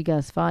things that you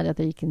guys find out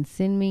there. You can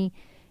send me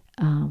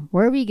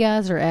wherever you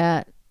guys are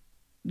at.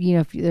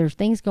 If there's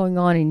things going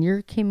on in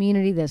your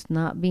community that's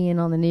not being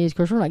on the news, of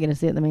course, we're not going to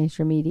see it in the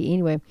mainstream media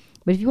anyway.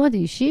 But if you want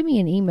to, shoot me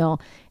an email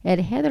at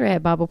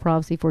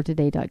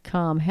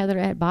heather@BibleProphecyForToday.com.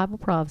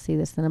 Heather@BibleProphecy,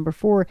 that's the number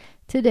 4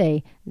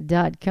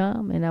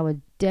 today.com. And I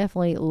would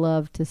definitely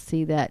love to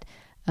see that.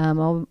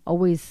 I'm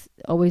always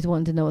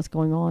wanting to know what's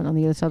going on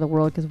the other side of the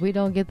world, because we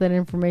don't get that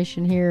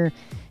information here,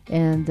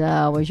 and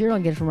we sure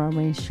don't get it from our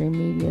mainstream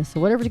media. So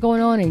whatever's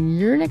going on in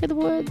your neck of the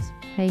woods,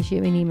 hey,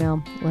 shoot me an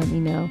email. Let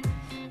me know.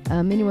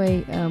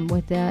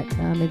 With that,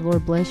 may the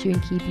Lord bless you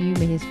and keep you.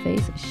 May his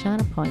face shine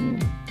upon you.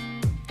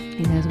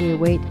 And as we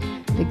await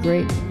the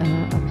great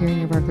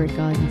appearing of our great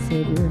God and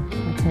Savior.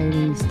 I tell you, we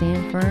need to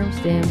stand firm,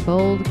 stand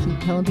bold, keep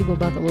telling people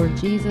about the Lord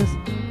Jesus.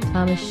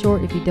 Time is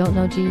short. If you don't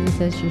know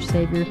Jesus as your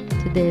Savior,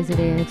 today is the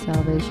day of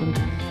salvation.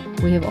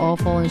 We have all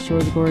fallen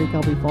short of the glory of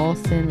God. We've all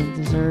sinned and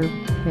deserve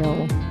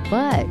hell.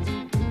 But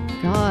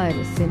God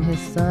sent His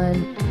Son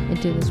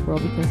into this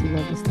world because He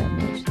loved us that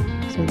much,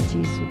 so that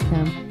Jesus would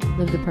come,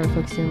 live the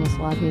perfect sinless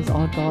life. He is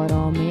all God,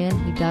 all man.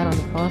 He died on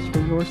the cross for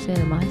your sin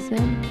and my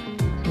sin.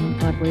 And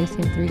God raised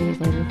Him 3 days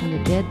later from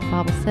the dead. The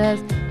Bible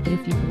says that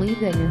if you believe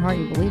that in your heart,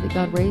 you believe that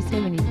God raised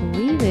Him, and you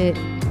believe it,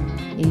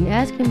 and you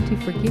ask Him to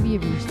forgive you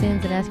of your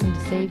sins and ask Him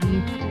to save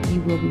you,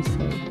 you will be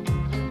saved.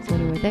 So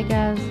anyway, that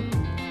guys,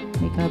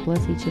 may God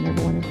bless each and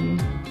every one of you.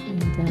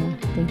 And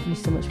thank you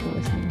so much for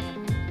listening.